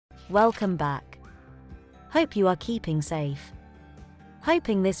Welcome back. Hope you are keeping safe.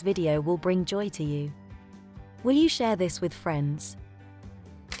 Hoping this video will bring joy to you. Will you share this with friends?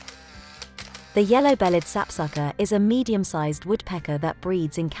 The yellow-bellied sapsucker is a medium-sized woodpecker that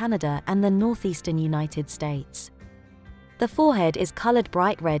breeds in Canada and the northeastern United States. The forehead is colored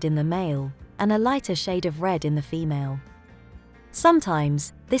bright red in the male, and a lighter shade of red in the female.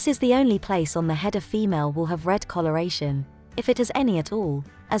 Sometimes, this is the only place on the head a female will have red coloration, if it has any at all,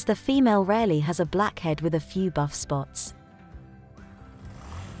 as the female rarely has a black head with a few buff spots.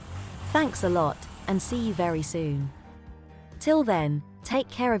 Thanks a lot, and see you very soon. Till then, take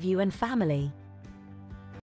care of you and family.